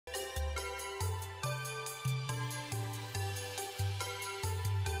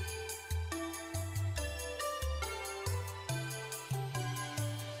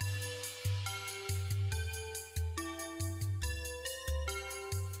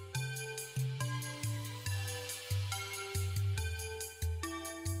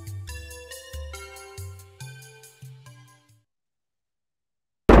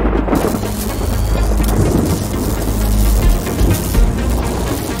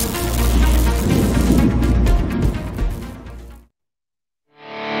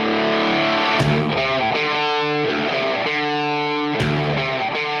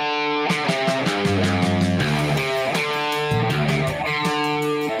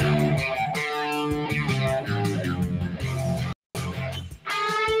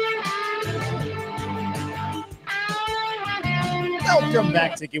Welcome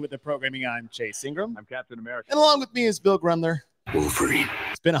back to Get With The Programming. I'm Chase Ingram. I'm Captain America. And along with me is Bill Grundler. Wolverine.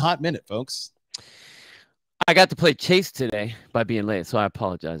 It's been a hot minute, folks. I got to play Chase today by being late, so I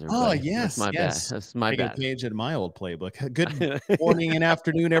apologize, everybody. Oh, yes. That's my bad. That's my bad. Take a page at my old playbook. Good morning and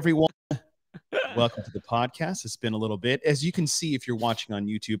afternoon, everyone. Welcome to the podcast. It's been a little bit. As you can see, if you're watching on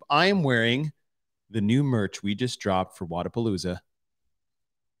YouTube, I am wearing the new merch we just dropped for Wodapalooza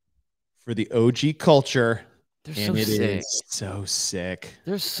for the OG culture. They're and so it sick. is so sick.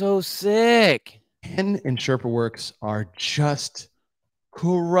 They're so sick. Ken and Sherpa Works are just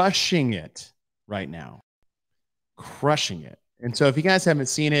crushing it right now. Crushing it. And so if you guys haven't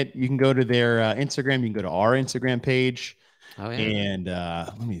seen it, you can go to their Instagram. You can go to our Instagram page. Oh, yeah. And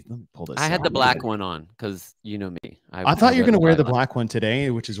let me pull this I had out. the black one on because you know me. I thought you were going to wear the black one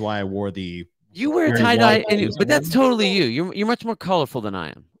today, which is why I wore the... You wear tie-dye, but that's totally you. You're much more colorful than I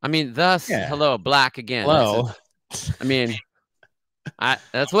am. I mean, hello, black again. Hello. I mean,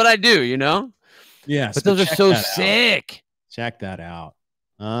 that's what I do, you know? Yes. But those are so sick. Check that out.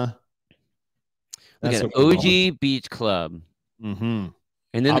 Look at OG Beach Club. Mm-hmm.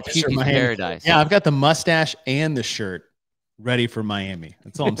 And then the Pukey's Paradise. Yeah, I've got the mustache and the shirt ready for Miami.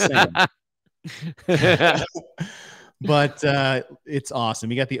 That's all I'm saying. But it's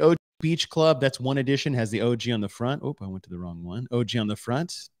awesome. You got the OG Beach Club. That's one edition. Has the OG on the front. Oh, I went to the wrong one. OG on the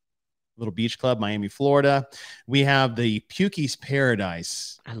front. Little beach club, Miami, Florida. We have the Pukey's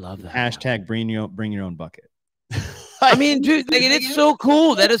Paradise. I love that. Hashtag bring your own bucket. I mean, dude, it's so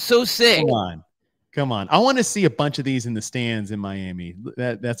cool. That is so sick. Come on. I want to see a bunch of these in the stands in Miami.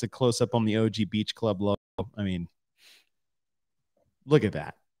 That's a close up on the OG Beach Club logo. I mean, look at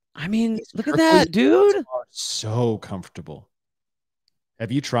that. I mean, look at that, dude. So comfortable.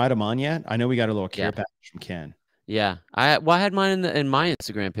 Have you tried them on yet? I know we got a little care package from Ken. Yeah, I had mine in my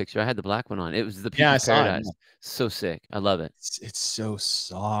Instagram picture. I had the black one on. It was the Pukey's Paradise. So sick. I love it. It's so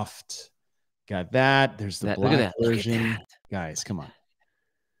soft. Got that. There's the black version. Guys, come on.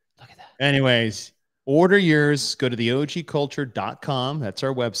 Look at that. Anyways, order yours. Go to theogculture.com. That's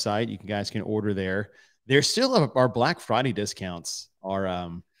our website. You guys can order there. There's still our Black Friday discounts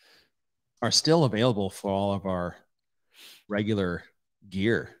are still available for all of our regular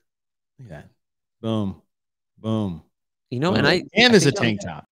gear. Look at that. Boom. Boom. You know, boom. And there's a tank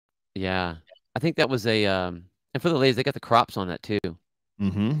top. Yeah. I think that was and for the ladies, they got the crops on that too.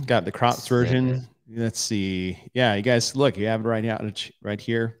 Mm-hmm. Got the crops version. Let's see. Yeah, you guys look, you have it right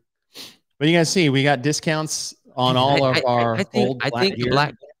here. But you guys see, we got discounts on all of our old black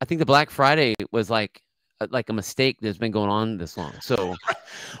gear. I think the Black Friday was like a mistake that's been going on this long. So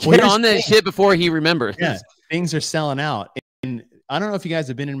get on that shit before he remembers. Yeah, things are selling out. And I don't know if you guys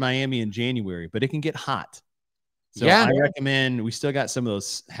have been in Miami in January, but it can get hot. So yeah, I recommend, we still got some of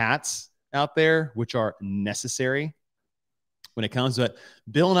those hats out there, which are necessary when it comes to it.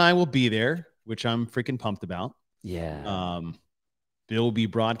 Bill and I will be there, which I'm freaking pumped about. Yeah. Bill will be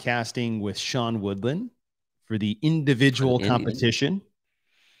broadcasting with Sean Woodland for the individual competition.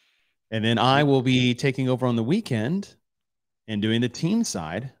 And then I will be taking over on the weekend and doing the team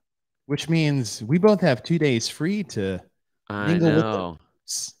side, which means we both have 2 days free to mingle with them.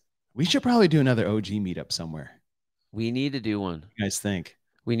 We should probably do another OG meetup somewhere. We need to do one. What do you guys think?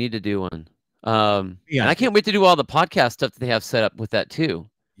 We need to do one. And I can't wait to do all the podcast stuff that they have set up with that too.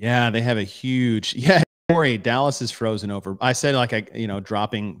 Yeah, they have a huge. Yeah, don't worry, Dallas is frozen over. I said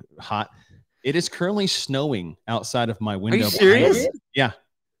dropping hot. It is currently snowing outside of my window. Are you serious? Yeah,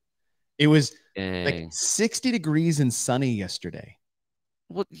 it was like 60 degrees and sunny yesterday.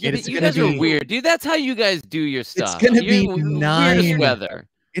 Well, you guys are weird, dude. That's how you guys do your stuff. It's gonna be 9 weather.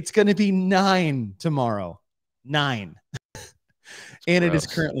 It's gonna be 9 tomorrow. 9. And it is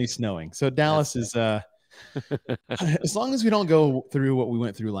currently snowing. So Dallas is as long as we don't go through what we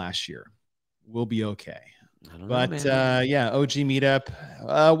went through last year, we'll be okay. But yeah, OG meetup.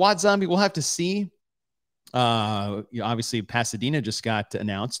 Watt Zombie, we'll have to see. Obviously Pasadena just got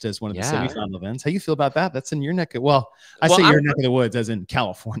announced as one of the semifinal events. How you feel about that? That's in your neck of, I say your neck of the woods as in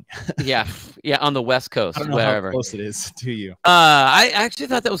California. yeah, on the West Coast, I don't know wherever. How close it is to you. I actually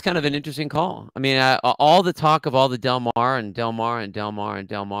thought that was kind of an interesting call. I mean, all the talk of all the Del Mar and Del Mar and Del Mar and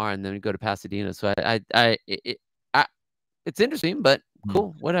Del Mar, and then we go to Pasadena. So it's interesting, but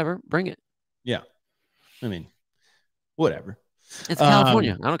cool, whatever, bring it. Yeah, I mean, whatever. It's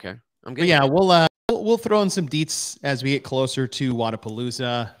California. I don't care. I'm good. Yeah, we'll throw in some deets as we get closer to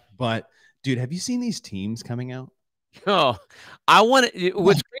Wodapalooza. But dude, have you seen these teams coming out? Oh, I want to.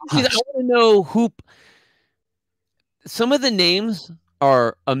 What's crazy is I want to know who. Some of the names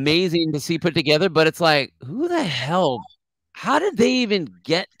are amazing to see put together, but it's like, who the hell? How did they even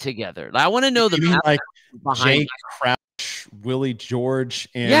get together? I want to know the like behind Jake Crouch, Willie George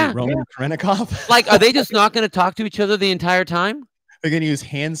and Roman Krennikov. Like, are they just not going to talk to each other the entire time? They're going to use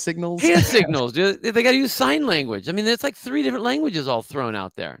hand signals. Hand signals. They got to use sign language. I mean, there's like 3 different languages all thrown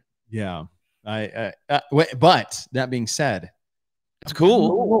out there. Yeah. But that being said, it's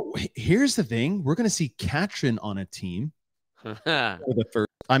cool. Here's the thing: we're going to see Katrin on a team for the first.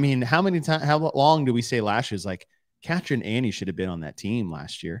 I mean, how long do we say last year? Like Katrin Annie should have been on that team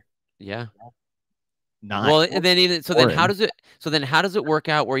last year. Yeah. Not and then how does it work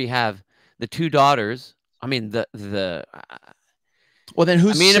out where you have the 2 daughters? I mean, well, then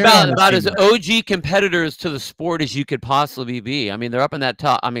who's? I mean, about as OG competitors to the sport as you could possibly be. I mean, they're up in that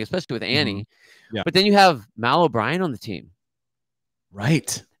top. I mean, especially with Annie. Yeah. But then you have Mal O'Brien on the team.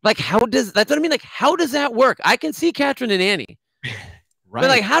 Right. Like, that's what I mean. Like, how does that work? I can see Katrin and Annie. Right. But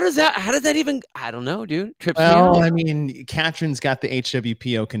like, how does that even? I don't know, dude. I mean, Katrin's got the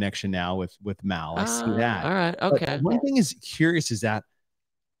HWPO connection now with Mal. I see that. All right. Okay. But one thing is curious is that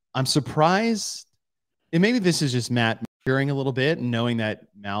I'm surprised, and maybe this is just Matt maturing a little bit and knowing that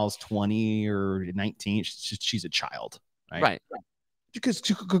Mal's 20 or 19. She's a child, right? Right. Because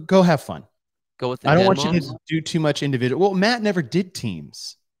go have fun. Go with the I don't want you to do too much individual. Well, Matt never did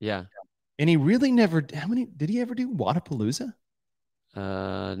teams. Yeah. And he really never. How many did he ever do? Wadapalooza?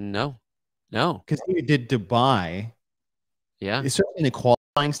 No. Because he did Dubai. Yeah. Certainly in the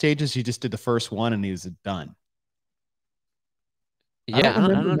qualifying stages, he just did the first one and he was done. Yeah, I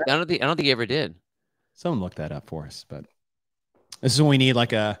don't think he ever did. Someone look that up for us. But this is when we need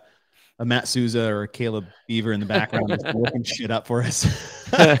like a Matt Souza or a Caleb Beaver in the background just looking shit up for us.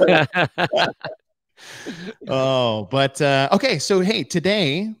 Okay. So hey,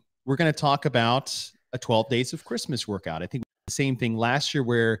 today we're going to talk about a 12 Days of Christmas workout. I think the same thing last year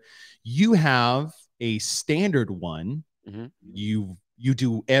where you have a standard one you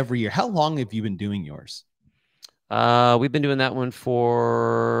do every year. How long have you been doing yours? We've been doing that one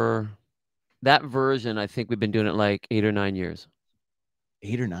for that version. I think we've been doing it like 8 or 9 years.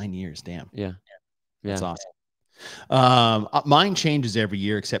 8 or 9 years. Damn. Yeah. That's awesome. Mine changes every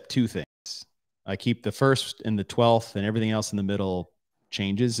year except 2 things. I keep the 1st and the 12th and everything else in the middle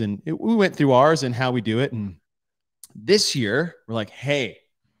changes. And we went through ours and how we do it. And this year we're like, hey,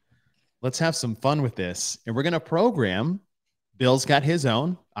 let's have some fun with this. And we're going to program. Bill's got his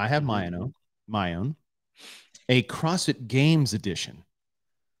own. I have my own. A CrossFit Games edition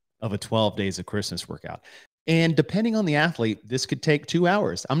of a 12 Days of Christmas workout. And depending on the athlete, this could take 2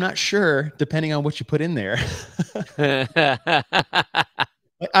 hours. I'm not sure, depending on what you put in there.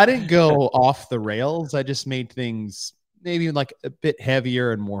 I didn't go off the rails. I just made things maybe like a bit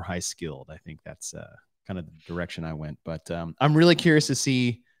heavier and more high skilled. I think that's kind of the direction I went. But I'm really curious to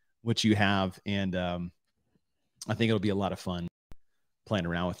see what you have. And I think it'll be a lot of fun playing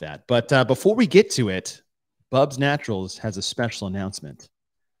around with that. But before we get to it, Bubs Naturals has a special announcement.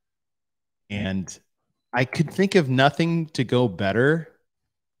 And I could think of nothing to go better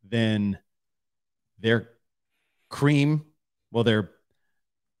than their cream, their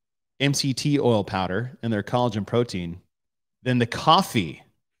MCT oil powder and their collagen protein, than the coffee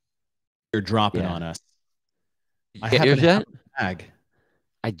you're dropping on us. I haven't had a bag.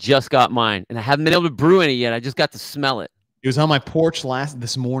 I just got mine, and I haven't been able to brew any yet. I just got to smell it. It was on my porch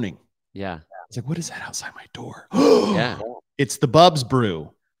this morning. Yeah. It's like, what is that outside my door? Yeah. It's the Bubs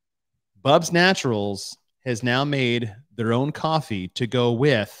Brew. Bubs Naturals has now made their own coffee to go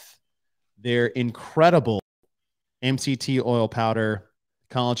with their incredible MCT oil powder,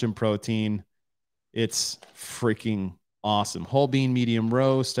 collagen protein. It's freaking awesome. Whole bean medium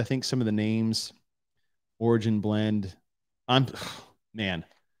roast. I think some of the names, Origin Blend. Man.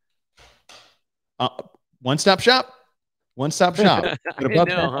 One-stop shop. One-stop shop. Go to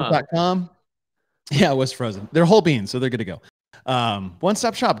bubsnaturals.com. Yeah, it was frozen. They're whole beans, so they're good to go.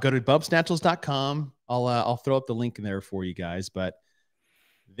 One-stop shop. Go to bubsnaturals.com. I'll throw up the link in there for you guys, but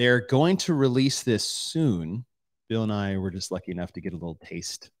they're going to release this soon. Bill and I were just lucky enough to get a little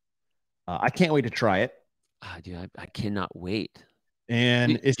taste. I can't wait to try it. Dude, I cannot wait.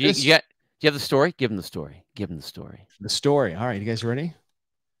 And do you have the story? Give them the story. Give them the story. The story. All right, you guys ready?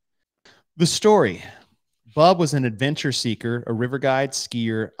 The story. Bub was an adventure seeker, a river guide,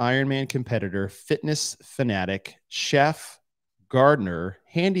 skier, Ironman competitor, fitness fanatic, chef, gardener,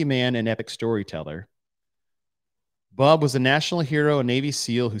 handyman, and epic storyteller. Bub was a national hero, a Navy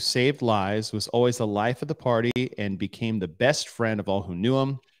SEAL who saved lives, was always the life of the party, and became the best friend of all who knew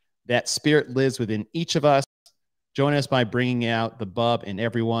him. That spirit lives within each of us. Join us by bringing out the Bub in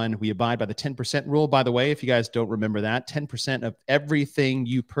everyone. We abide by the 10% rule, by the way, if you guys don't remember that. 10% of everything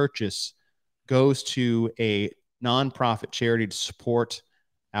you purchase goes to a nonprofit charity to support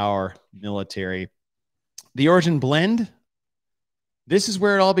our military. The Origin Blend, This is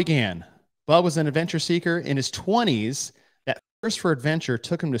where it all began. Bub was an adventure seeker in his 20s. That thirst for adventure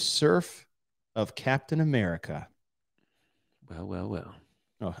took him to surf of Captain America. Well, well, well.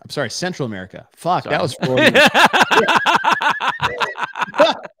 Oh, I'm sorry, Central America. Fuck, Sorry. that was Freudian.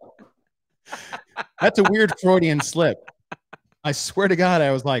 That's a weird Freudian slip. I swear to God,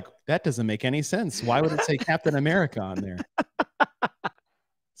 I was like, that doesn't make any sense. Why would it say Captain America on there?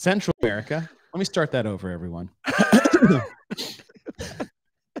 Central America. Let me start that over, everyone.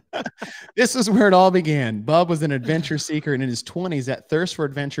 This is where it all began. Bub was an adventure seeker, and in his 20s, that thirst for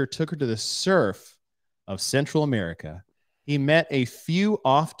adventure took her to the surf of Central America. He met a few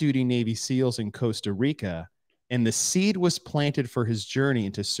off-duty Navy SEALs in Costa Rica, and the seed was planted for his journey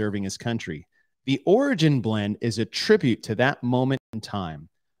into serving his country. The Origin Blend is a tribute to that moment in time,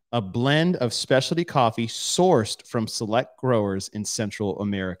 a blend of specialty coffee sourced from select growers in Central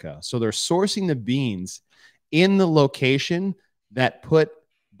America. So they're sourcing the beans in the location that put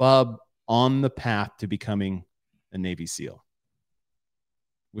Bub on the path to becoming a Navy SEAL,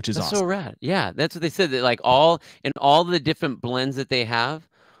 which is awesome. So rad. Yeah, that's what they said. That like all the different blends that they have,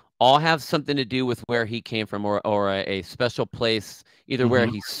 all have something to do with where he came from, or a special place, either where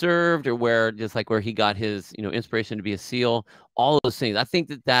he served or where just like where he got his inspiration to be a SEAL. All of those things. I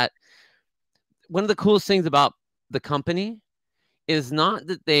think that one of the coolest things about the company is not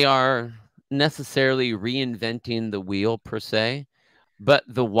that they are necessarily reinventing the wheel per se, but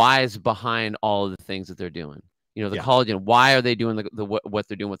the whys behind all of the things that they're doing. The collagen. Why are they doing what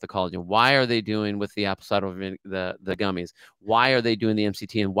they're doing with the collagen? Why are they doing with the apple cider vinegar, the gummies? Why are they doing the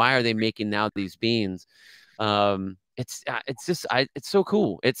MCT? And why are they making now these beans? It's so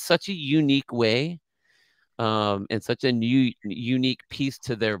cool. It's such a unique way, and such a unique piece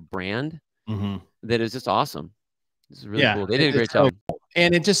to their brand that is just awesome. It's really cool. They did a great job,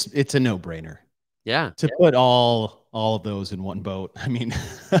 and it's a no-brainer. Yeah, to put all of those in one boat. I mean,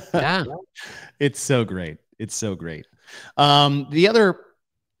 yeah, it's so great. It's so great. The other,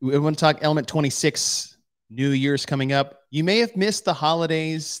 we want to talk Element 26, New Year's coming up. You may have missed the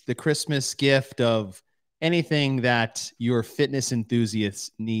holidays, the Christmas gift of anything that your fitness enthusiasts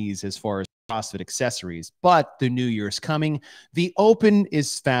needs as far as CrossFit accessories, but the New Year's coming. The Open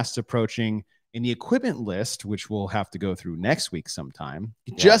is fast approaching, and the equipment list, which we'll have to go through next week sometime,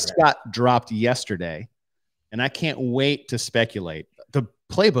 just got dropped yesterday, and I can't wait to speculate. The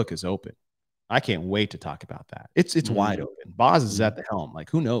playbook is open. I can't wait to talk about that. It's wide open. Boz is at the helm. Like,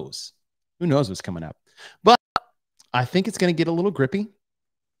 who knows? Who knows what's coming up? But I think it's going to get a little grippy.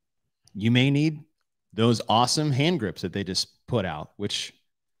 You may need those awesome hand grips that they just put out, which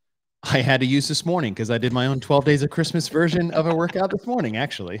I had to use this morning because I did my own 12 days of Christmas version of a workout this morning,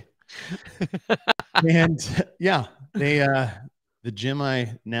 actually. And yeah, the gym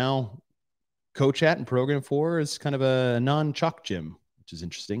I now coach at and program for is kind of a non-chalk gym, which is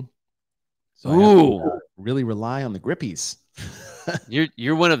interesting. So I have to, really rely on the grippies.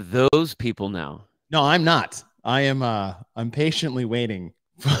 You're one of those people now. No, I'm not. I am. I'm patiently waiting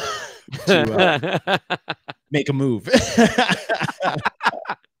to make a move.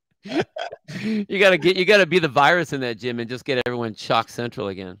 You gotta be the virus in that gym and just get everyone chalk central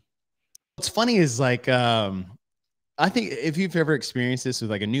again. What's funny is like, I think if you've ever experienced this with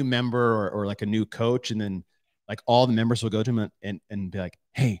like a new member or like a new coach, and then like all the members will go to him and be like,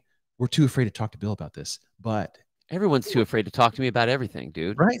 "Hey, we're too afraid to talk to Bill about this," but everyone's too afraid to talk to me about everything,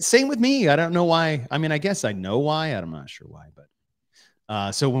 dude. Right. Same with me. I don't know why. I mean, I guess I know why. I'm not sure why,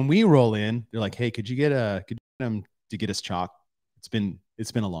 but so when we roll in, they're like, "Hey, could you get him to get us chalk? It's been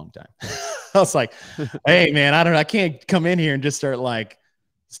a long time." I was like, "Hey, man, I can't come in here and just start like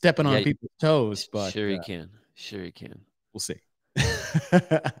stepping on people's toes." But sure you can. Sure you can. We'll see.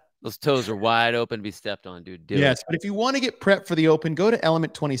 Those toes are wide open to be stepped on, dude. Yes, but if you want to get prepped for the Open, go to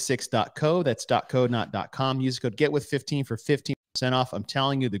element26.co. That's .co, not .com. Use code GET-WITH15 for 15% off. I'm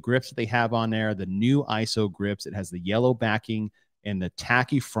telling you, the grips that they have on there, the new ISO grips, it has the yellow backing and the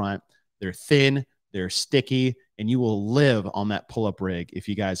tacky front. They're thin, they're sticky, and you will live on that pull-up rig if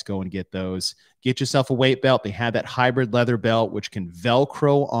you guys go and get those. Get yourself a weight belt. They have that hybrid leather belt, which can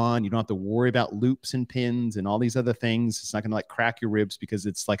Velcro on. You don't have to worry about loops and pins and all these other things. It's not going to like crack your ribs because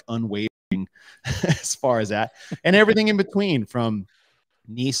it's like unwavering as far as that. And everything in between, from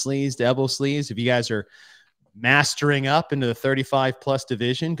knee sleeves to elbow sleeves. If you guys are mastering up into the 35+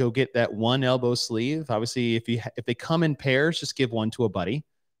 division, go get that one elbow sleeve. Obviously, if they come in pairs, just give one to a buddy.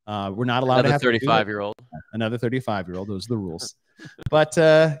 We're not allowed to have 35-year-old. Another 35-year-old. Those are the rules. But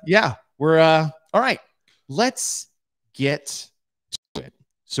yeah, we're all right. Let's get to it.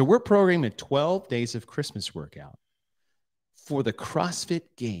 So we're programming 12 days of Christmas workout for the CrossFit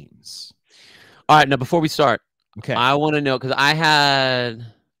Games. All right. Now, before we start, Okay. I want to know because I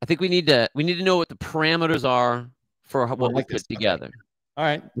think we need to know what the parameters are for what we put together. Okay. All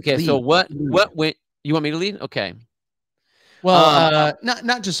right. Okay. So what went? You want me to lead? Okay. Well,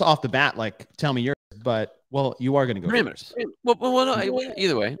 not just off the bat, like tell me yours, but well, you are going to go parameters. Well, no,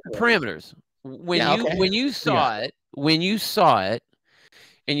 either way, parameters. When you saw it,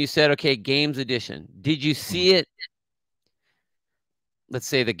 and you said, okay, games edition. Did you see it? Let's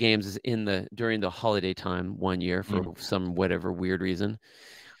say the games is during the holiday time one year for some whatever weird reason.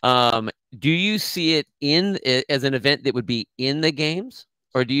 Do you see it as an event that would be in the games,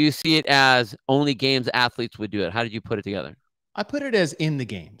 or do you see it as only games athletes would do it? How did you put it together? I put it as in the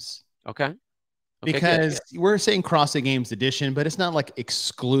games. Okay. Because we're saying cross the games edition, but it's not like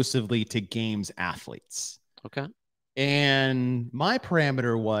exclusively to games athletes. Okay. And my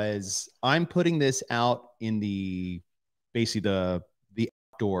parameter was I'm putting this out in basically the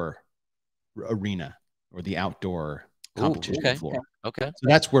outdoor arena or the outdoor competition floor. Okay. So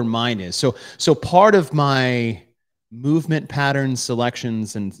that's where mine is. So part of my movement patterns,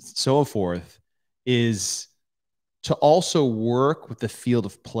 selections, and so forth is to also work with the field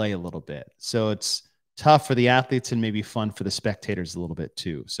of play a little bit. So it's tough for the athletes and maybe fun for the spectators a little bit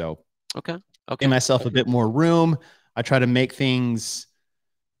too. So give myself a bit more room. I try to make things,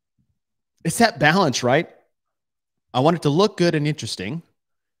 it's that balance, right? I want it to look good and interesting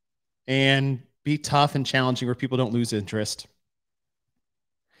and be tough and challenging where people don't lose interest.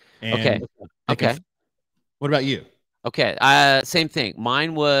 And okay. What about you? Okay. Same thing.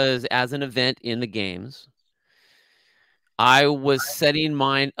 Mine was as an event in the games. I was setting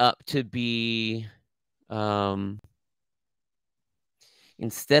mine up to be,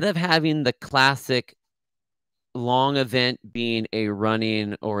 instead of having the classic long event being a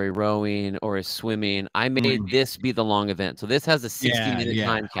running or a rowing or a swimming, I made this be the long event. So this has a 60-minute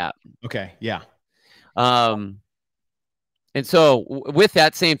time cap. Okay. Yeah. And so with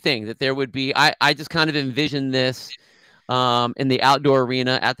that same thing, that there would be, I just kind of envisioned this in the outdoor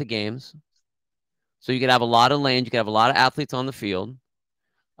arena at the games. So you could have a lot of lanes, you could have a lot of athletes on the field,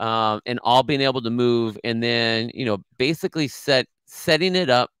 and all being able to move, and then, basically setting it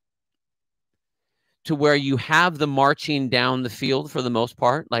up to where you have the marching down the field for the most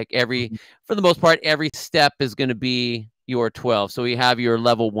part. Like for the most part, every step is going to be your 12. So you have your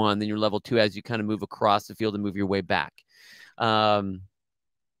level 1, then your level 2 as you kind of move across the field and move your way back. But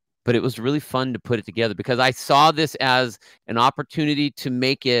it was really fun to put it together because I saw this as an opportunity to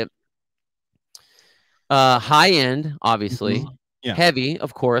make it high end, obviously, heavy,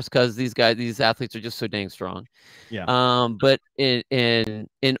 of course, because these athletes are just so dang strong. Yeah. But in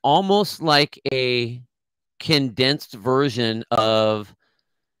almost like a condensed version of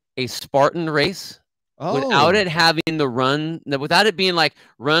a Spartan race, without it having the run, without it being like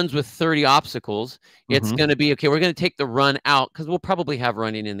runs with 30 obstacles. It's going to be, okay, we're going to take the run out because we'll probably have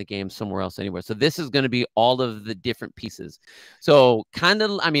running in the game somewhere else anyway. So this is going to be all of the different pieces. So kind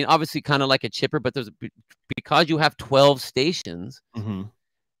of, I mean, obviously kind of like a chipper, but because you have 12 stations,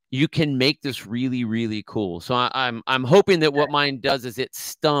 you can make this really, really cool. So I'm hoping that what mine does is it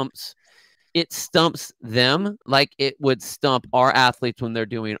stumps them like it would stump our athletes when they're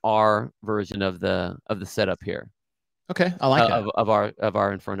doing our version of the setup here. Okay, I like that. of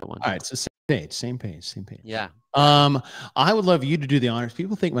our Inferno one. All right, so same page. Yeah. I would love you to do the honors.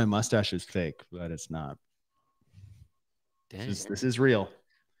 People think my mustache is fake, but it's not. This is real.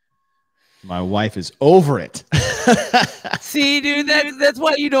 My wife is over it. See, dude, that's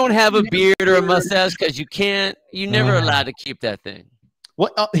why you don't have a beard or a mustache, because you're never allowed to keep that thing.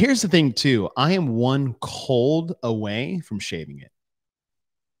 Well, here's the thing too. I am one cold away from shaving it.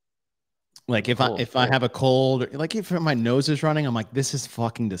 Like if I have a cold, like if my nose is running, I'm like, this is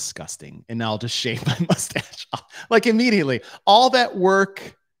fucking disgusting, and I'll just shave my mustache off, like immediately. All that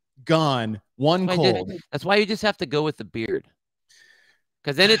work gone. One cold. That's why you just have to go with the beard,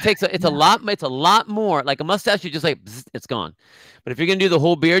 because then it's a lot more. Like a mustache, you're just like, bzz, it's gone. But if you're gonna do the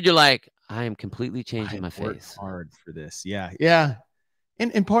whole beard, you're like, I am completely changing my face. Hard for this, yeah.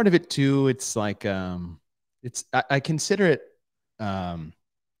 And part of it too, it's like I consider it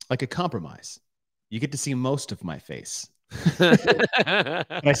like a compromise. You get to see most of my face. But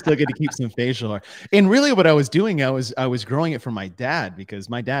I still get to keep some facial hair. And really what I was doing, I was growing it for my dad, because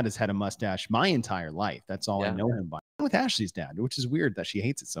my dad has had a mustache my entire life. That's all I know him by. With Ashley's dad, which is weird that she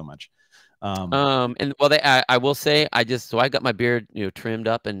hates it so much. And well, I will say, I got my beard, trimmed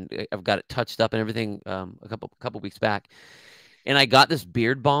up, and I've got it touched up and everything a couple weeks back. And I got this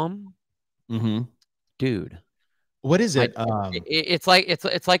beard balm. Dude. What is it? It's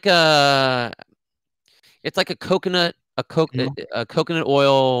like a coconut, a coconut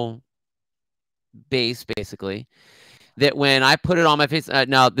oil. base, basically, that when I put it on my face,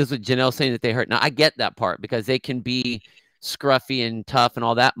 now this was Janelle saying that they hurt. Now I get that part because they can be scruffy and tough and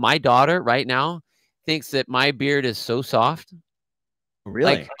all that. My daughter right now thinks that my beard is so soft.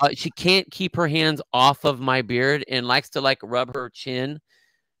 Really? Like she can't keep her hands off of my beard and likes to like rub her chin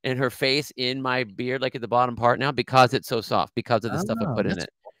and her face in my beard, like at the bottom part now, because it's so soft, because of the stuff I put in it.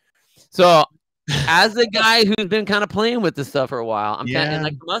 So as a guy who's been kind of playing with this stuff for a while, and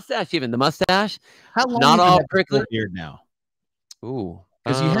like the mustache, even the mustache, how long not all prickly beard now? Ooh,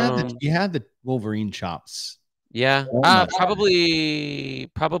 because you had the Wolverine chops. Yeah, probably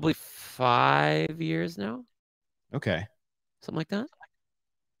 5 years now. Okay, something like that.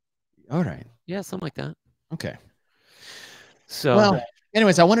 All right. Yeah, something like that. Okay. So, well,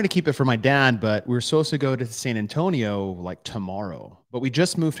 anyways, I wanted to keep it for my dad, but we're supposed to go to San Antonio like tomorrow. But we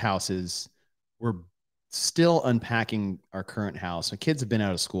just moved houses. We're still unpacking our current house. My kids have been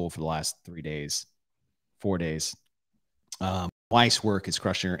out of school for the last 3 days, 4 days. Wife's work is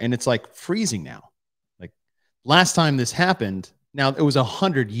crushing her, and it's like freezing now. Like last time this happened, now it was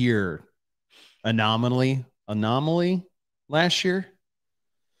 100-year anomaly last year.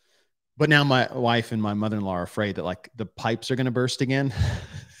 But now my wife and my mother-in-law are afraid that like the pipes are going to burst again.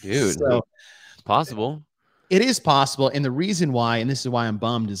 Dude, so it's possible. It is possible. And the reason why, and this is why I'm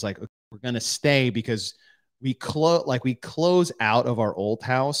bummed, is like, okay, we're going to stay because we close out of our old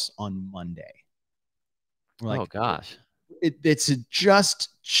house on Monday. Like, oh gosh. It's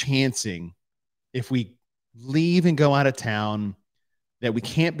just chancing if we leave and go out of town that we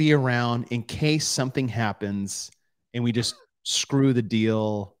can't be around in case something happens and we just screw the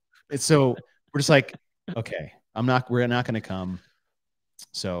deal. And so we're just like, okay, we're not going to come.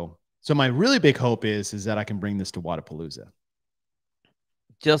 So my really big hope is that I can bring this to Wodapalooza.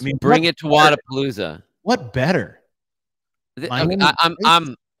 Just bring it to Wodapalooza. What better? You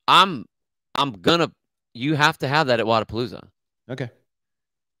have to have that at Wodapalooza. Okay.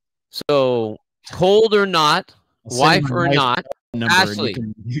 So cold or not, wife or not, Ashley,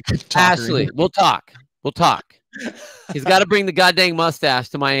 Ashley, we'll talk. We'll talk. He's got to bring the goddamn mustache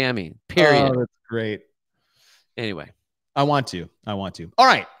to Miami. Period. Oh, that's great. Anyway, I want to. All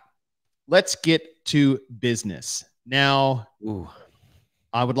right, let's get to business now. Ooh.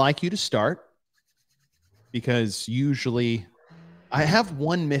 I would like you to start because usually I have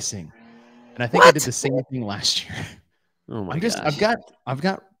one missing, and I think I did the same thing last year. Oh my gosh. I've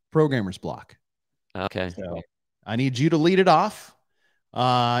got programmer's block. Okay. So I need you to lead it off.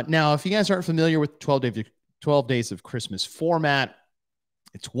 Now, if you guys aren't familiar with 12 Days of Christmas format,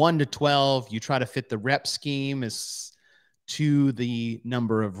 it's 1 to 12. You try to fit the rep scheme as to the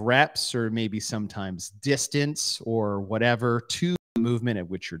number of reps, or maybe sometimes distance or whatever, to the movement at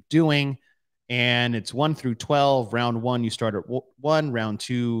which you're doing. And it's 1 through 12. Round 1, you start at 1. Round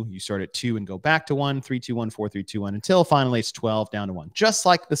 2, you start at 2 and go back to 1. 3, 2, 1, 4, 3, 2, 1, until finally it's 12 down to 1, just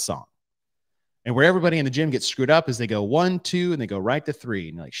like the song. And where everybody in the gym gets screwed up is they go 1, 2, and they go right to 3.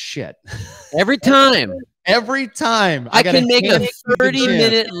 And you're like, shit. Every time. Every time. I can make a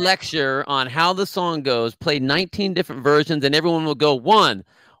 30-minute lecture on how the song goes, play 19 different versions, and everyone will go 1,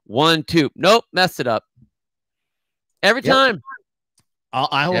 1, 2. Nope, messed it up. Every time.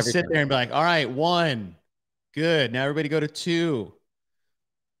 I will sit there and be like, all right, 1. Good. Now everybody go to 2.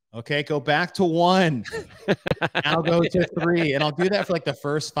 Okay, go back to 1. Now go to 3. And I'll do that for like the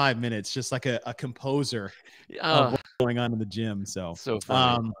first 5 minutes, just like a composer of what's going on in the gym. So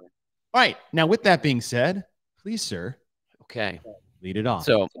funny. All right. Now, with that being said, please, sir. Okay. Lead it off.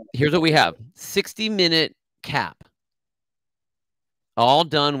 So here's what we have. 60-minute cap. All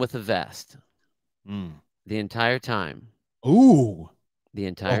done with a vest. The entire time. Ooh. The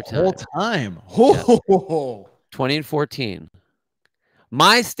entire time. Whole time. Oh. 20 and 14.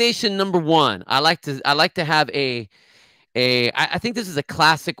 My station number 1. I like to have I think this is a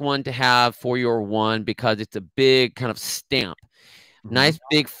classic one to have for your 1 because it's a big kind of stamp. Nice,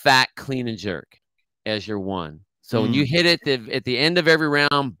 big, fat, clean and jerk as your 1. So when you hit it at the end of every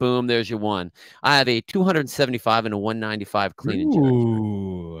round, boom, there's your 1. I have a 275 and a 195 clean and jerk.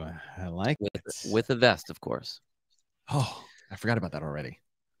 Ooh, I like it. With a vest, of course. Oh, I forgot about that already.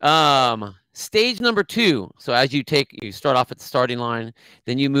 Stage number 2. So as you start off at the starting line,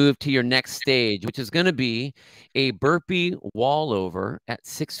 then you move to your next stage, which is going to be a burpee wall over at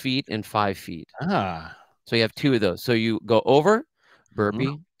 6 feet and 5 feet. So you have 2 of those. So you go over,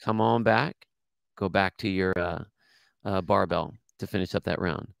 burpee, come on back, go back to your barbell to finish up that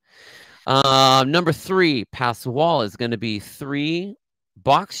round. Number 3, past the wall, is going to be 3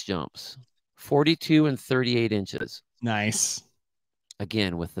 box jumps, 42 and 38 inches. Nice.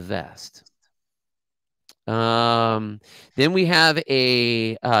 Again, with the vest. Then we have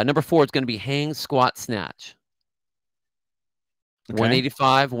a number 4 is going to be hang squat snatch. Okay.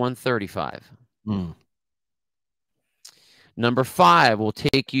 185, 135. Number 5 will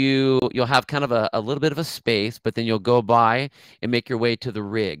take you, you'll have kind of a little bit of a space, but then you'll go by and make your way to the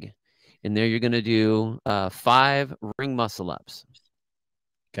rig. And there you're going to do 5 ring muscle ups.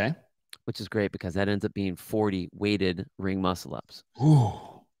 Okay. Which is great because that ends up being 40 weighted ring muscle ups. Ooh.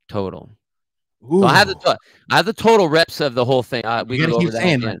 Total. Ooh. So I have the total reps of the whole thing. We gotta keep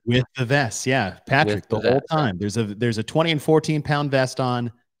saying that with the vest. Yeah. Patrick, the whole time. There's a 20 and 14 pound vest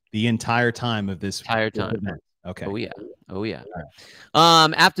on the entire time of this time. Okay. Oh yeah. Oh yeah.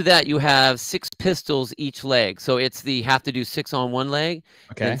 After that, you have 6 pistols each leg. So it's have to do 6 on one leg,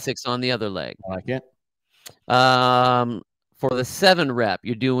 and 6 on the other leg. I like it. For the 7 rep,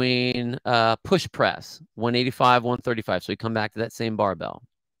 you're doing push press, 185, 135. So you come back to that same barbell.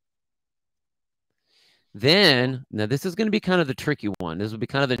 Then, now this is going to be kind of the tricky one. This will be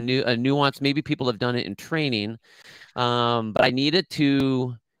kind of a nuance. Maybe people have done it in training, but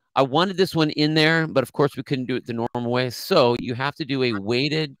I wanted this one in there, but of course we couldn't do it the normal way. So you have to do a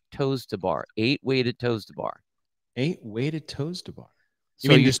weighted toes to bar, 8 weighted toes to bar. 8 weighted toes to bar. You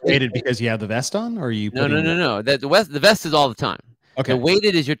mean just weighted because you have the vest on, or are you? No. The vest is all the time. Okay. The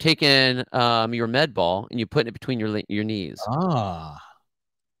weighted is you're taking your med ball and you put it between your knees. Ah.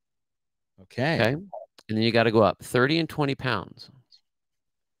 Okay. And then you got to go up 30 and 20 pounds.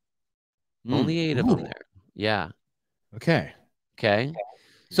 Only 8 of them there. Yeah. Okay. Okay.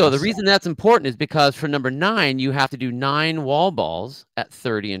 So the reason that's important is because for number 9, you have to do 9 wall balls at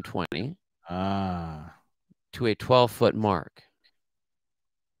 30 and 20 to a 12-foot mark.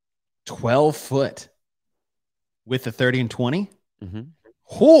 12 foot with the 30 and 20? Mm-hmm.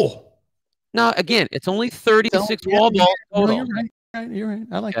 Oh. Now, again, it's only 36 wall balls total. No, you're right.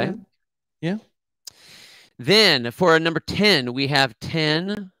 I like that. Yeah. Then for number 10, we have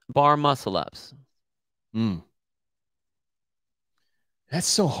 10 bar muscle ups. That's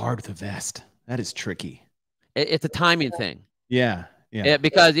so hard with a vest. That is tricky. It's a timing thing. Yeah.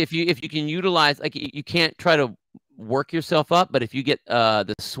 Because if you can utilize, like, you can't try to work yourself up, but if you get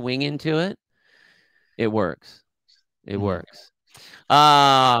the swing into it, it works. It works.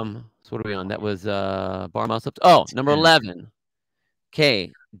 So what are we on? That was bar muscle ups. Oh, number 11.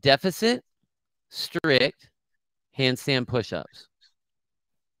 Okay, deficit, strict, handstand push-ups.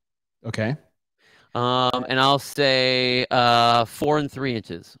 Okay. And I'll say 4 and 3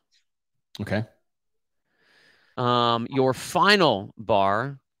 inches. Okay. Your final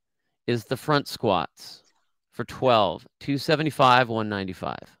bar is the front squats for 12, 275,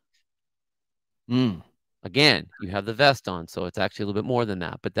 195. Again, you have the vest on, so it's actually a little bit more than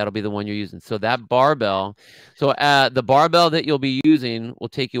that, but that'll be the one you're using. So that barbell, the barbell that you'll be using will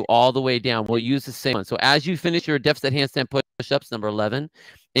take you all the way down. We'll use the same one. So as you finish your deficit handstand push-ups, number 11,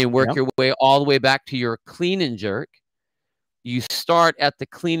 and work your way all the way back to your clean and jerk, you start at the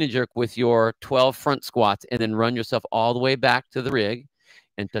clean and jerk with your 12 front squats and then run yourself all the way back to the rig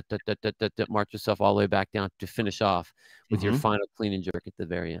and march yourself all the way back down to finish off with your final clean and jerk at the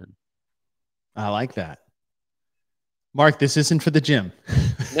very end. I like that. Mark, this isn't for the gym.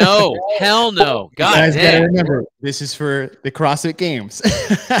 No, hell no. God, you guys gotta remember, this is for the CrossFit Games.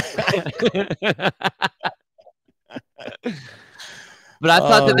 But I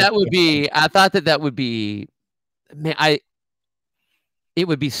thought that would be, man, it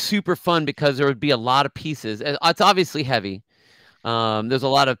would be super fun because there would be a lot of pieces. It's obviously heavy. There's a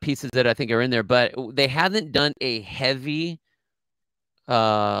lot of pieces that I think are in there, but they haven't done a heavy,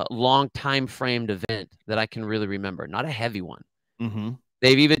 long time framed event that I can really remember. Not a heavy one.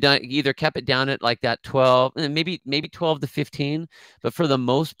 They've either kept it down at like that 12, and maybe 12 to 15, but for the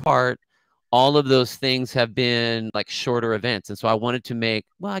most part, all of those things have been like shorter events. And so I wanted to make,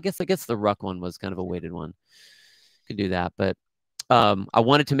 well, I guess the ruck one was kind of a weighted one. Could do that, but I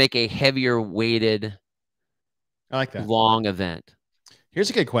wanted to make a heavier weighted, I like that, long event. Here's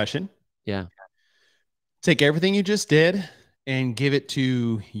a good question. Yeah. Take everything you just did and give it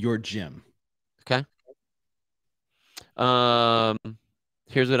to your gym. Okay.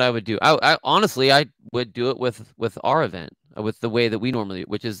 Here's what I would do. I honestly, I would do it with our event, with the way that we normally do,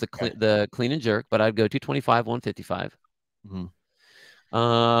 which is the clean and jerk, but I'd go 225, 155.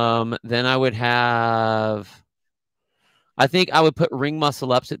 Then I would have, I think I would put ring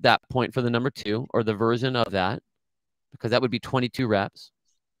muscle ups at that point for the number 2, or the version of that, because that would be 22 reps.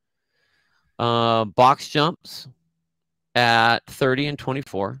 Box jumps at 30 and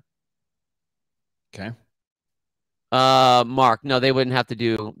 24. Okay. Mark, no, they wouldn't have to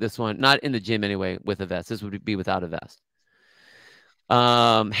do this one. Not in the gym anyway, with a vest. This would be without a vest.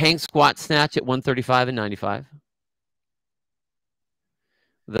 Hang squat snatch at 135 and 95.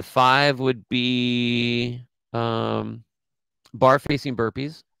 The 5 would be bar facing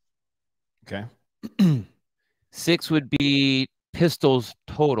burpees. Okay. 6 would be pistols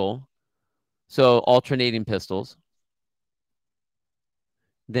total. So alternating pistols.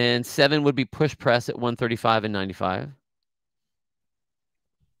 Then 7 would be push press at 135 and 95.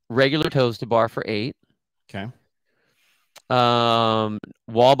 Regular toes to bar for 8. Okay.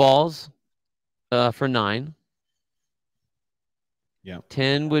 Wall balls for 9. Yeah.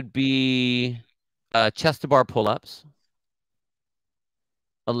 10 would be chest to bar pull-ups.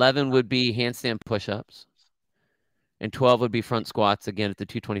 11 would be handstand push-ups. And 12 would be front squats, again, at the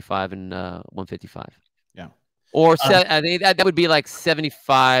 225 and 155. Yeah. Or I think that would be like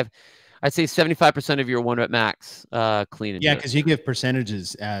 75. I'd say 75% of your 1 rep max clean and Yeah, jerk. because you give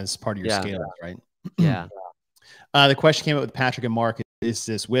percentages as part of your scales, right? Yeah. The question came up with Patrick and Mark. Is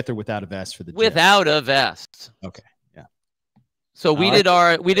this with or without a vest for the without a vest? Okay. Yeah. So we did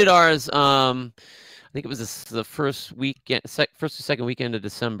ours. I think it was the first weekend, first or second weekend of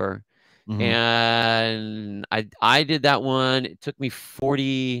December, and I did that one. It took me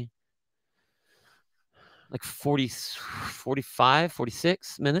 45,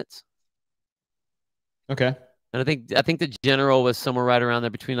 46 minutes. Okay. And I think the general was somewhere right around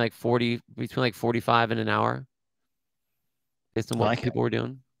there between like 45 and an hour. Based on what people were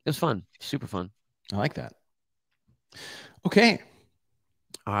doing. It was fun. Super fun. I like that. Okay.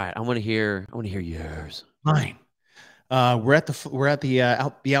 All right. I want to hear yours. Mine. We're at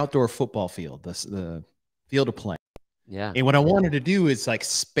the outdoor football field, the field of play. Yeah. And what I wanted to do is like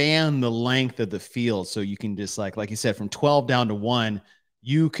span the length of the field, so you can just like you said, from 12 down to 1,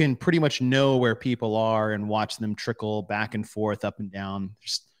 you can pretty much know where people are and watch them trickle back and forth, up and down.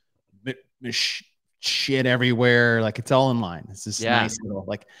 Just shit everywhere. Like, it's all in line. It's this nice little,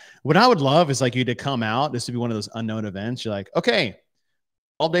 like, what I would love is like you to come out. This would be one of those unknown events. You're like, okay,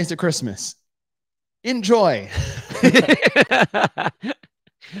 all days of Christmas. Enjoy.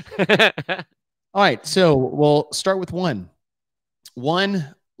 All right. So we'll start with 1.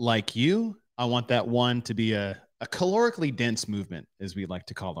 1, like you, I want that 1 to be a calorically dense movement, as we like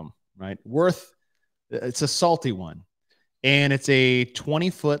to call them, right? It's a salty one. And it's a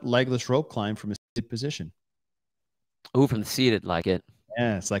 20-foot legless rope climb from a seated position. Oh, from the seated, like it.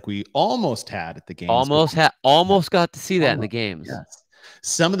 Yeah, it's like we almost had at the games. Almost got to see that in the games. Yes.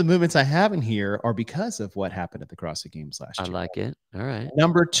 Some of the movements I have in here are because of what happened at the CrossFit Games last year. I like it. All right.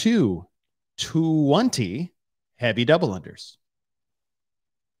 Number 2, 20 heavy double unders.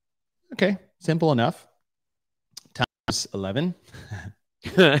 Okay, simple enough. Times 11.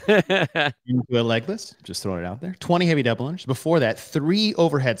 Into a legless, just throwing it out there. 20 heavy double unders. Before that, 3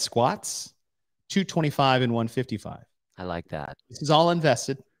 overhead squats, 225 and 155. I like that. This is all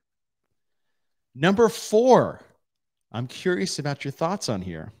invested. Number 4, I'm curious about your thoughts on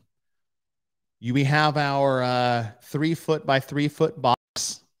here. We have our 3 foot by 3 foot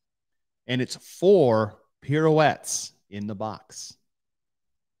box, and it's 4 pirouettes in the box.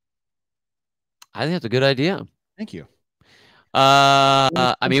 I think that's a good idea. Thank you.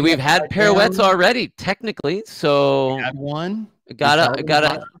 I mean, we've had pirouettes already, technically. So we had one.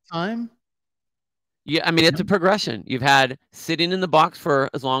 Gotta time. Yeah, I mean, it's a progression. You've had sitting in the box for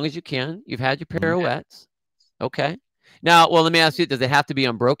as long as you can. You've had your pirouettes. Okay. Now, well, let me ask you: does it have to be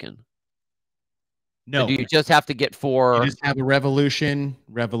unbroken? No. Or do you just have to get 4? You just have a revolution.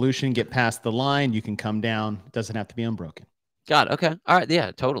 Get past the line. You can come down. It doesn't have to be unbroken. Got it. Okay. All right.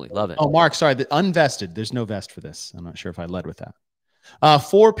 Yeah, totally. Love it. Oh, Mark, sorry. The unvested. There's no vest for this. I'm not sure if I led with that.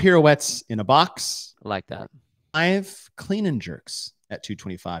 4 pirouettes in a box. I like that. 5 clean and jerks at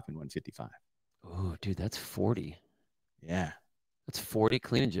 225 and 155. Oh, dude, that's 40. Yeah. That's 40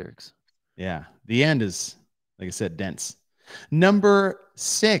 clean and jerks. Yeah. The end is, like I said, dense. Number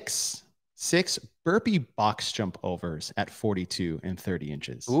 6 burpee box jump overs at 42 and 30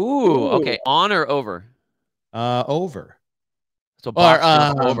 inches. Ooh. Okay. On or over? Over. So box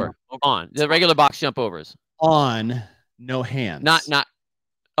jump over. On. The regular box jump overs. On, no hands. Not.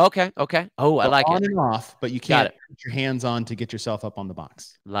 Okay. Okay. Oh, I like it. On and off, but you can't put your hands on to get yourself up on the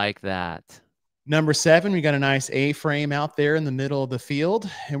box. Like that. Number 7, we got a nice A-frame out there in the middle of the field,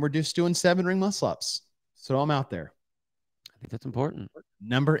 and we're just doing 7 ring muscle ups. So I'm out there. I think that's important.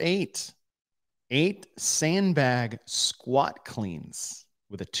 Number 8 sandbag squat cleans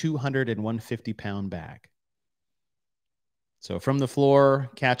with a 200 and 150-pound bag. So from the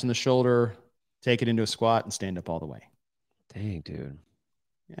floor, catching the shoulder, take it into a squat, and stand up all the way. Dang, dude.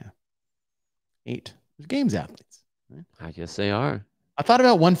 Yeah. 8. They're games athletes. Right? I guess they are. I thought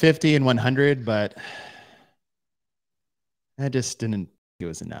about 150 and 100, but I just didn't think it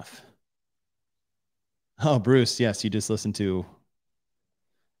was enough. Oh, Bruce, yes, you just listened to.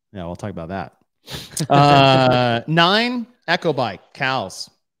 Yeah, we'll talk about that. 9, Echo Bike, cows.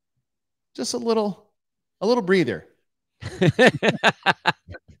 Just a little breather.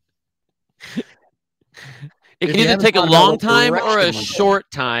 It can either take a long time or a short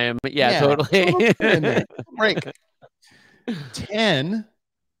time. Yeah, totally. Break. 10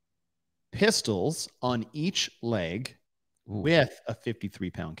 pistols on each leg with a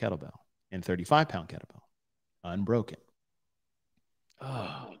 53-pound kettlebell and 35-pound kettlebell, unbroken.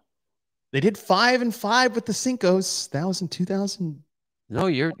 Oh, they did 5 and 5 with the Cincos. That was in 2000. No,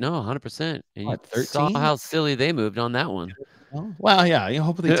 100%. And you saw how silly they moved on that one. Oh, well, yeah.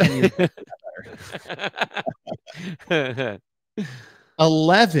 Hopefully 10 years.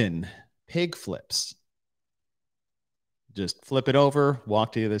 11 pig flips. Just flip it over,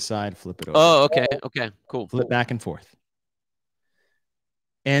 walk to the other side, flip it over. Oh, okay. Okay, cool. Flip back and forth.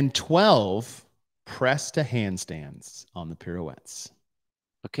 And 12 press to handstands on the pirouettes.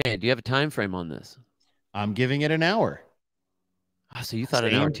 Okay, do you have a time frame on this? I'm giving it an hour. Oh, so you thought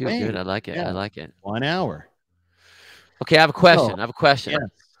an hour too. Good. I like it. Yeah. I like it. 1 hour. Okay, I have a question. Yes.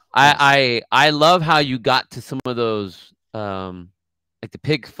 I love how you got to some of those like the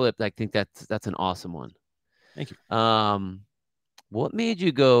pig flip. I think that's an awesome one. Thank you. What made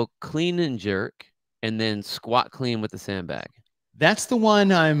you go clean and jerk and then squat clean with the sandbag? That's the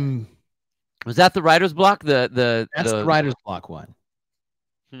one Was that the writer's block? That's the writer's block one.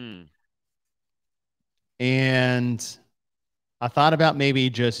 And I thought about maybe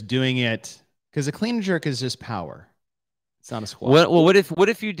just doing it because a clean and jerk is just power. It's not a squat. What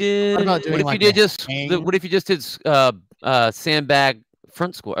if you did? What if you just did sandbag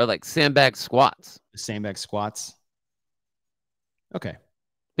front squat or like sandbag squats? Sandbag squats. Okay.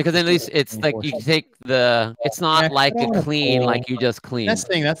 Because at least it's like you take the. It's not like a clean, like you just clean. That's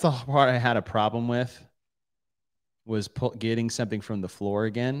the part I had a problem with. Was getting something from the floor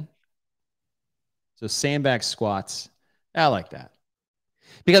again. So sandbag squats, I like that.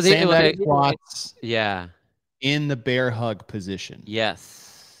 Because sandbag squats, yeah, in the bear hug position.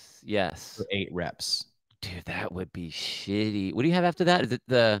 Yes. For 8 reps. Dude, that would be shitty. What do you have after that? Is it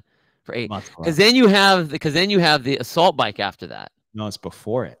for 8? Because then you have the assault bike after that. No, it's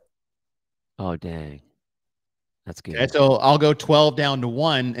before it. Oh dang, that's good. Okay, so I'll go 12 down to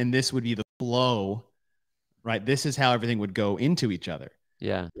 1, and this would be the flow. Right, this is how everything would go into each other.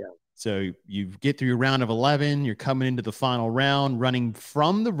 Yeah. So you get through your round of 11, you're coming into the final round, running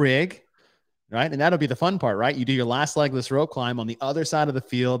from the rig, right? And that'll be the fun part, right? You do your last legless rope climb on the other side of the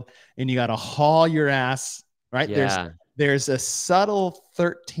field, and you got to haul your ass, right? Yeah. There's a subtle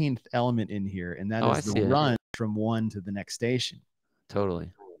 13th element in here, and that is the run from one to the next station.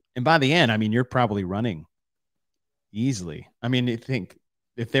 Totally. And by the end, I mean, you're probably running easily. I mean, you think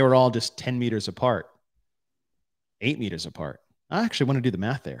if they were all just 10 meters apart, 8 meters apart. I actually want to do the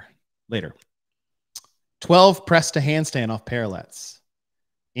math there later. 12 press to handstand off parallettes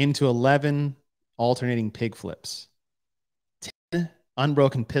into 11 alternating pig flips. 10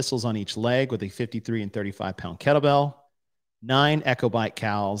 unbroken pistols on each leg with a 53 and 35-pound kettlebell. 9 echo bike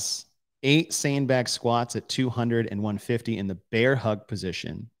cows. 8 sandbag squats at 200 and 150 in the bear hug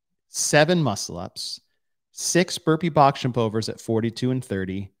position. 7 muscle ups. 6 burpee box jump overs at 42 and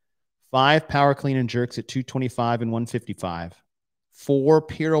 30. 5 power clean and jerks at 225 and 155. 4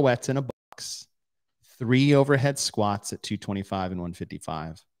 pirouettes in a box. 3 overhead squats at 225 and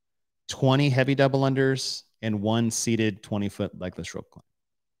 155. 20 heavy double unders and 1 seated 20-foot legless rope climb.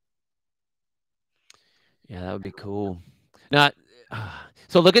 Yeah, that would be cool. Now,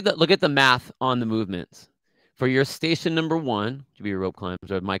 so look at the math on the movements. For your station number 1, to be your rope climbs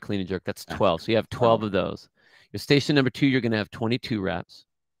or my clean and jerk, that's 12. So you have 12 of those. Your station number 2, you're going to have 22 reps.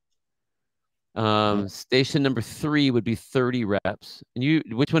 Station number 3 would be 30 reps. And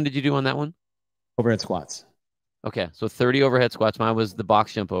which one did you do on that one? Overhead squats. Okay, so 30 overhead squats. Mine was the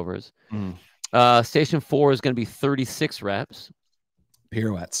box jump overs. Station 4 is going to be 36 reps.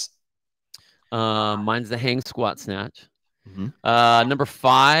 Pirouettes. Mine's the hang squat snatch. Number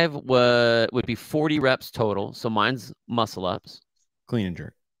 5 would be 40 reps total. So mine's muscle ups. Clean and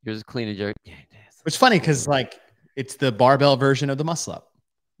jerk. Yours is clean and jerk. Which is funny because like it's the barbell version of the muscle up.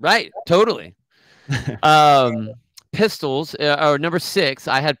 Right, totally. Pistols, or number 6,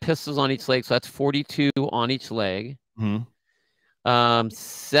 I had pistols on each leg, so that's 42 on each leg.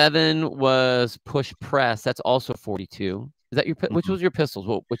 7 was push press, that's also 42. Is that your which was your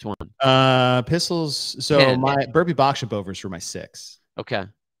pistols? Which one? Pistols. So 10. My burpee box jump overs were my 6. Okay.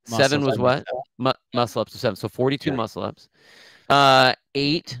 7 was what? Muscle ups to 7. So 42 muscle ups.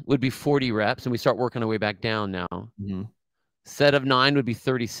 8 would be 40 reps, and we start working our way back down now. Set of 9 would be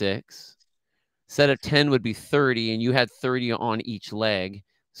 36. Set of 10 would be 30, and you had 30 on each leg.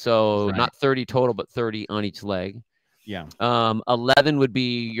 So not 30 total, but 30 on each leg. Yeah. 11 would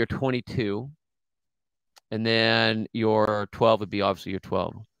be your 22. And then your 12 would be obviously your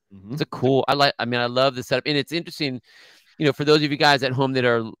 12. Mm-hmm. It's a cool, I love the setup. And it's interesting, you know, for those of you guys at home that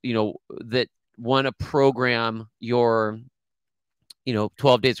are, you know, that want to program your, you know,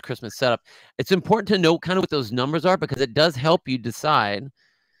 12 days of Christmas setup, it's important to know kind of what those numbers are, because it does help you decide,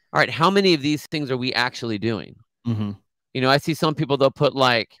 all right, how many of these things are we actually doing? Mm-hmm. You know, I see some people, they'll put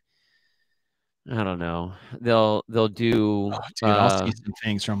like, I don't know, they'll do. Dude, I'll see some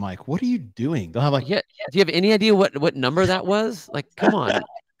things from like, what are you doing? They'll have like, yeah. Do you have any idea what number that was? Like, come on.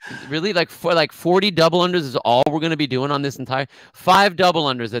 Really? Like, for like 40 double unders is all we're going to be doing on this entire 5 double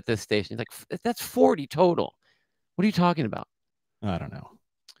unders at this station. Like, that's 40 total. What are you talking about? I don't know.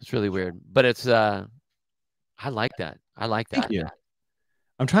 It's really weird, but it's, I like that. I like that. Thank you.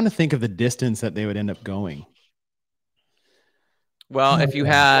 I'm trying to think of the distance that they would end up going. Well, if you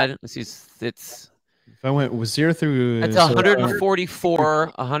had, let's see, it's, if I went with 0 through, it's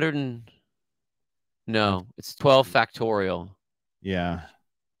 144, 100 and, no, it's 12 factorial. Yeah.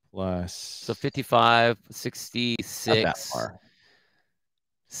 Plus. So 55, 66. Not that far.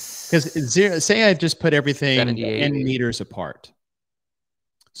 Because say I just put everything 10 meters apart.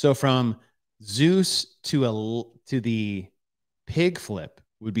 So from Zeus to the pig flip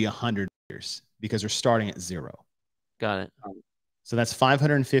would be 100 meters because we're starting at 0. Got it. So that's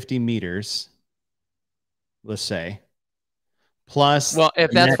 550 meters, let's say. Plus, well,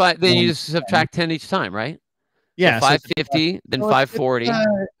 if that's 5, then you just subtract 10 each time, right? Yeah, so 550, then 540.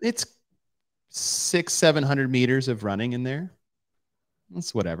 It's 600-700 meters of running in there.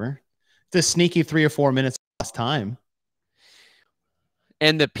 That's whatever. It's a sneaky 3 or 4 minutes lost time.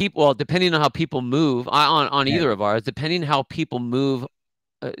 And the people, well, depending on how people move on either of ours, depending how people move,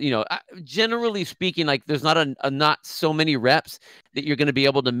 you know, generally speaking, like there's not so many reps that you're going to be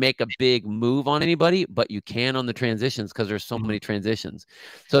able to make a big move on anybody, but you can on the transitions because there's so many transitions.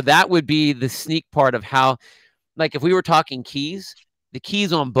 So that would be the sneak part of how, like if we were talking keys, the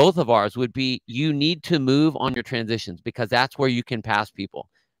keys on both of ours would be you need to move on your transitions because that's where you can pass people.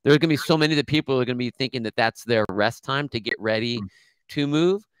 There's going to be so many that people are going to be thinking that that's their rest time to get ready to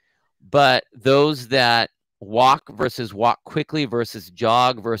move. But those that walk versus walk quickly versus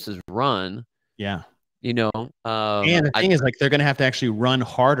jog versus run. Yeah. You know. And the thing is, like, they're going to have to actually run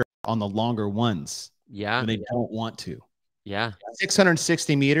harder on the longer ones. Yeah. When they don't want to. Yeah.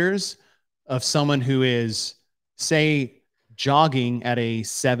 660 meters of someone who is, say, jogging at a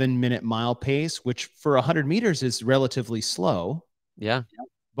 7-minute mile pace, which for 100 meters is relatively slow. Yeah.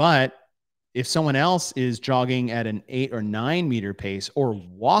 But if someone else is jogging at an 8 or 9 meter pace or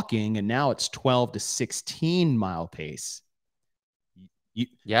walking, and now it's 12 to 16 mile pace,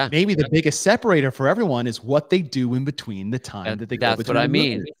 maybe the biggest separator for everyone is what they do in between the time that they go. That's what I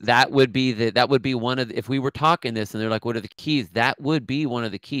mean. That would be one of the, if we were talking this and they're like, what are the keys? That would be one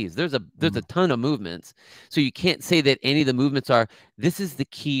of the keys. There's a ton of movements. So you can't say that any of the movements are, this is the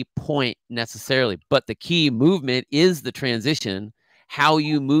key point necessarily, but the key movement is the transition, how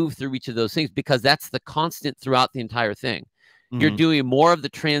you move through each of those things, because that's the constant throughout the entire thing. You're doing more of the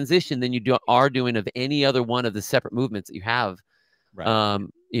transition than you are doing of any other one of the separate movements that you have. Right.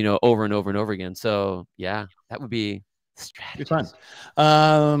 You know, over and over and over again. So yeah, that would be strategy.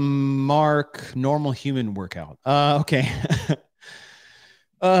 Fun. Mark, normal human workout. Okay.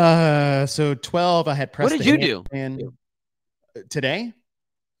 So 12, I had pressed. What did you do? And today?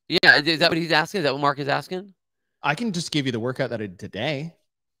 Yeah, is that what he's asking? Is that what Mark is asking? I can just give you the workout that I did today.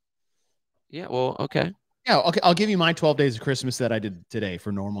 Yeah, well, okay. Yeah, okay. I'll give you my 12 days of Christmas that I did today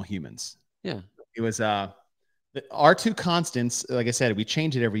for normal humans. Yeah. It was our 2 constants, like I said, we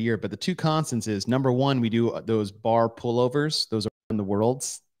change it every year, but the 2 constants is, number 1, we do those bar pullovers. Those are in the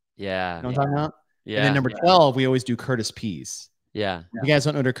worlds. Yeah. You know what I'm talking about? Yeah. And then number 12, we always do Curtis P's. Yeah. If you guys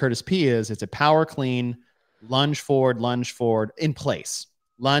don't know what a Curtis P is, it's a power clean, lunge forward in place.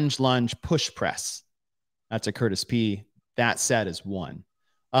 Lunge, push press. That's a Curtis P. That set is 1.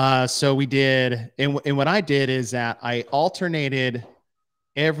 So we did, and what I did is that I alternated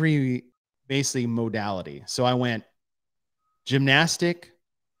every basically modality. So I went gymnastic,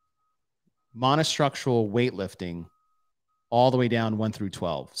 monostructural weightlifting, all the way down 1 through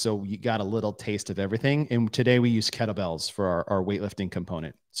 12. So you got a little taste of everything. And today we use kettlebells for our weightlifting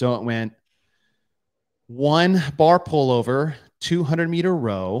component. So it went 1 bar pullover, 200-meter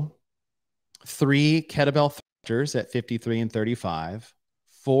row, 3 kettlebell thrusters at 53 and 35,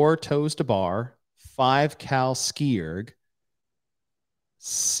 4 toes to bar, 5 cal ski erg,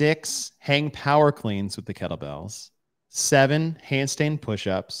 6 hang power cleans with the kettlebells, 7 handstand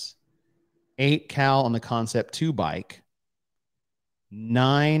push-ups, 8 cal on the Concept 2 bike,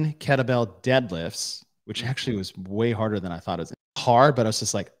 9 kettlebell deadlifts, which actually was way harder than I thought it was. Hard, but I was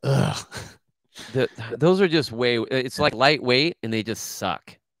just like, ugh. Those are just it's like lightweight and they just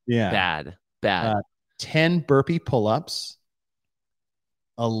suck. Yeah. Bad. 10 burpee pull-ups,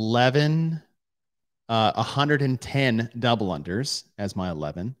 11, 110 double unders as my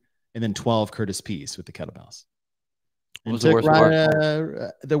 11, and then 12 Curtis P's with the kettlebells. What was the worst part?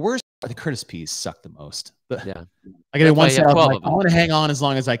 The worst part, the Curtis P's sucked the most. Yeah. I get it one set. I want to hang on as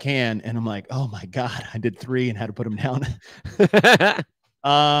long as I can. And I'm like, oh my God, I did 3 and had to put them down.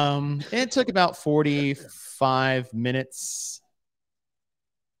 It took about 45 minutes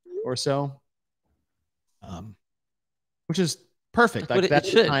or so. Which is perfect. Like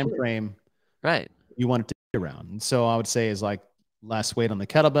that's the time frame you want it to be around. And so I would say is like less weight on the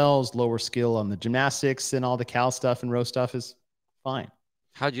kettlebells, lower skill on the gymnastics, and all the cal stuff and row stuff is fine.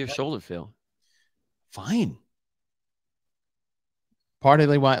 How'd your shoulder feel? Fine.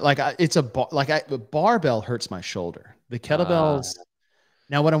 Partly why, like the barbell hurts my shoulder. The kettlebells.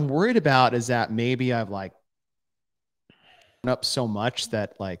 Now what I'm worried about is that maybe I've like up so much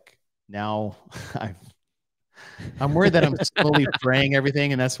that like now I'm worried that I'm slowly fraying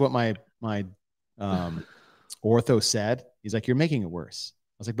everything, and that's what my ortho said. He's like, "You're making it worse."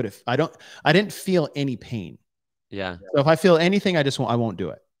 I was like, "But if I didn't feel any pain." Yeah. So if I feel anything, I won't do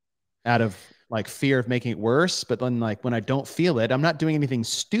it out of like fear of making it worse. But then like when I don't feel it, I'm not doing anything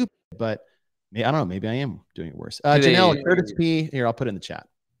stupid, but I don't know, maybe I am doing it worse. Janelle, Curtis P. Here, I'll put it in the chat.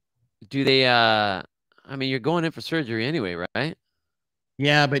 Do they? I mean, you're going in for surgery anyway, right?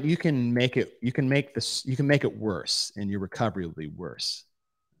 Yeah, but you can make it. You can make it worse, and your recovery will be worse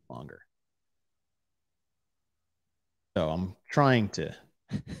longer. So I'm trying to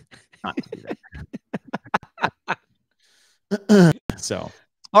not to do that. So,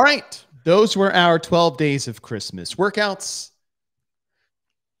 all right, those were our 12 days of Christmas workouts.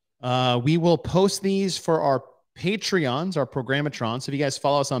 We will post these for our Patreons, our Programatrons. So if you guys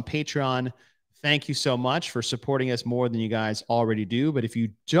follow us on Patreon, thank you so much for supporting us more than you guys already do. But if you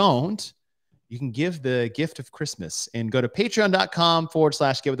don't, you can give the gift of Christmas and go to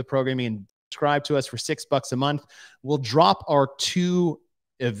patreon.com/give the programming and subscribe to us for $6 a month. We'll drop our 2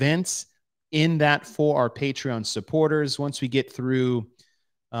 events in that for our Patreon supporters. Once we get through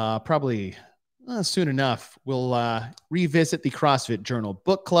probably soon enough, we'll revisit the CrossFit Journal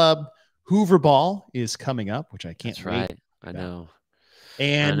Book Club. Hoover Ball is coming up, which I can't wait. Right. I know.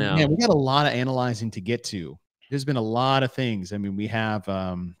 And man, we got a lot of analyzing to get to. There's been a lot of things. I mean, we have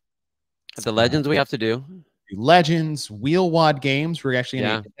the legends we have to do. Legends, Wheel Wad games. We're actually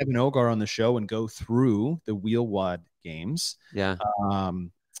going to get Kevin Ogar on the show and go through the Wheel Wad games. Yeah.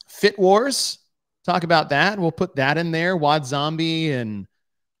 Fit Wars. Talk about that. We'll put that in there. Wad Zombie and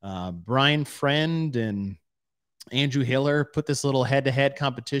Brian Friend and Andrew Hiller put this little head-to-head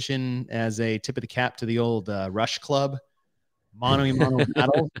competition as a tip of the cap to the old Rush Club mono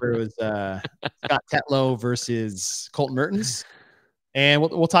battle, where it was Scott Tetlow versus Colton Mertens. And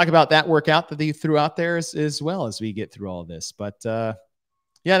we'll talk about that workout that they threw out there as well as we get through all of this. But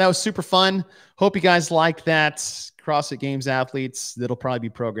yeah, that was super fun. Hope you guys like that. CrossFit Games athletes, that'll probably be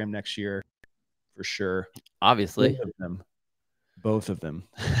programmed next year for sure. Obviously. Both of them.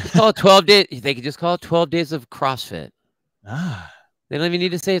 Call it 12 days. They could just call it 12 days of CrossFit. They don't even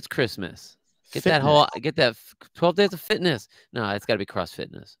need to say it's Christmas. Get that 12 days of fitness. No, it's got to be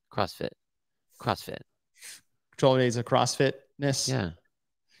CrossFitness. CrossFit. 12 days of CrossFitness. Yeah.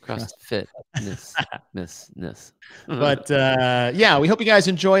 CrossFitness. But yeah, we hope you guys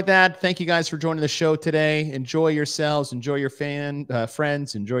enjoyed that. Thank you guys for joining the show today. Enjoy yourselves. Enjoy your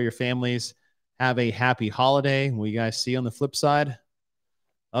friends. Enjoy your families. Have a happy holiday. We'll you guys see you on the flip side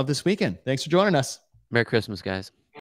of this weekend. Thanks for joining us. Merry Christmas, guys.